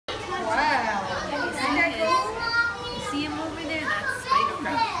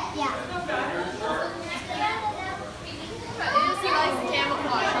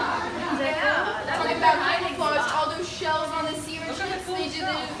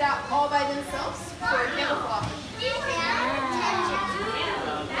out all by themselves for camouflage.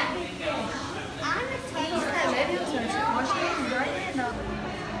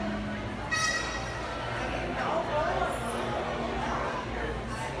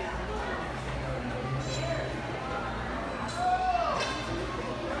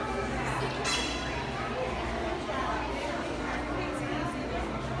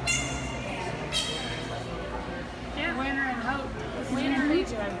 Winner and Hope. Winner is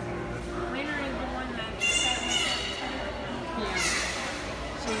the one that Yeah.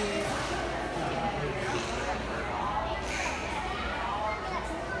 She is.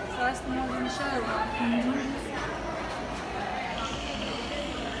 So that's the one we're going to show.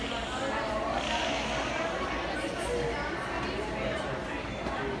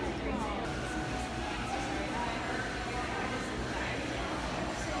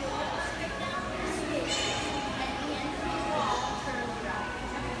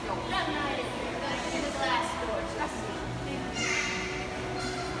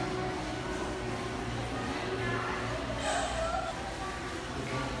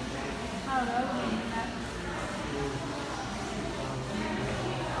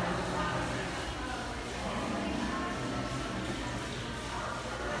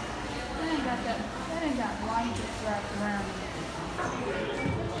 That ain't got blankets wrapped around it.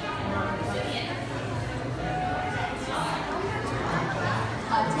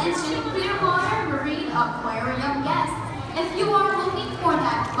 Attention Clearwater Marine Aquarium guests. If you are looking for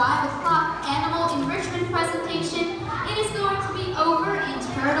that 5 o'clock animal enrichment presentation, it is going to be over in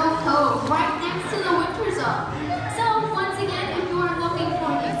Turtle Cove, right next to the Winter Zone. So once again, if you are looking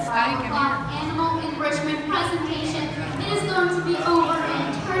for the 5 o'clock animal enrichment presentation, it is going to be over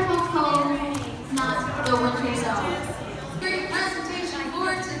in Turtle Cove, not the Winter Zone. Great presentation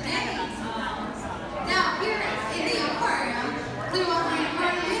for today. Now here in the aquarium, Clearwater Marine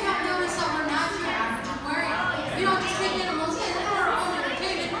Aquarium, you have noticed that we're not your average aquarium. We don't just take animals in for our own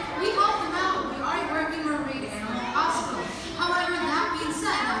entertainment. We help them out with the Artie Murphy Marine Animal Hospital. However, that being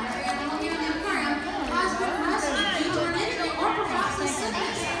said, not every animal here in the aquarium has been rescued due to an injury or perhaps a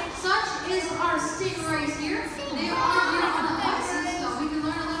sickness. Such is our stingrays here. They are here on the Lexus, so we can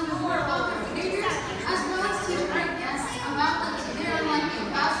learn a little bit more about their behaviors, as well as teach our guests about them. So they are like the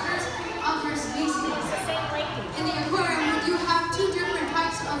ambassadors of their species. In the aquarium, we do have 2 different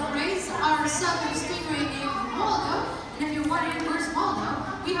types of rays. Our southern stingray named Waldo, and if you're wondering where's Waldo,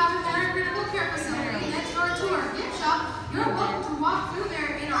 we have a very critical care facility next door to our gift shop. You're welcome to walk through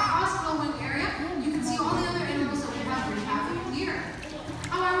there in our hospital wing area. You can see all the other animals that we have rehabbing here.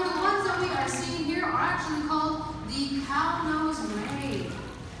 However, the ones that we are seeing here are actually called the cow-nose ray.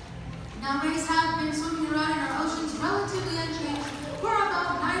 Now, rays have been swimming around in our oceans relatively unchanged for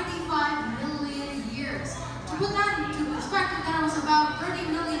about 95 million years. To put that into perspective, that was about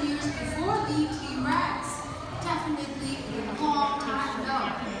 30 million years before the T-Rex. Definitely a long time ago.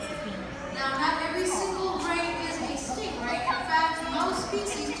 Now, not every single ray is a stingray. In fact, most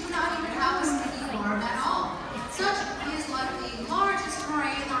species do not even have a stinging barb at all. Such is like the largest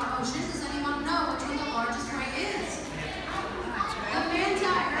ray in our ocean. Does anyone know which one the largest ray is? The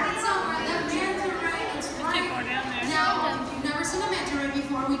manta. I heard it somewhere. The manta ray. It's right. Now, if you've never seen a manta ray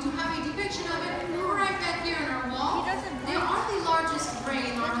before, we do have a depiction of it right back here in our wall. They are the largest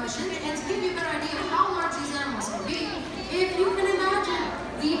ray in our ocean, and to give you a better idea of how large these animals can be, if you can imagine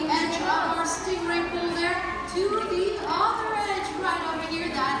the edge of our stingray pool there to the other edge right over here,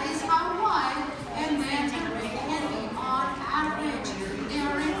 that is how wide a manta ray can be on average. They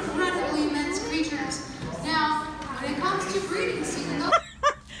are incredibly immense creatures. Now, when it comes to breeding season,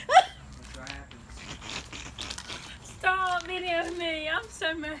 Stop videoing me. I'm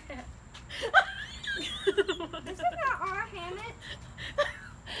so mad. This is not our hammock.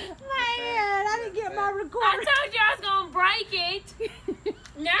 Man, I didn't get my recorder. I told you I was going to break it.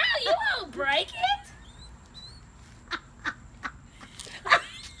 No, you won't break it.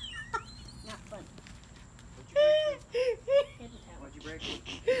 Not funny. Why'd you break it?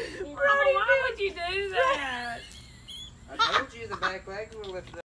 Why would you do that? I told you the back legs were lifted up.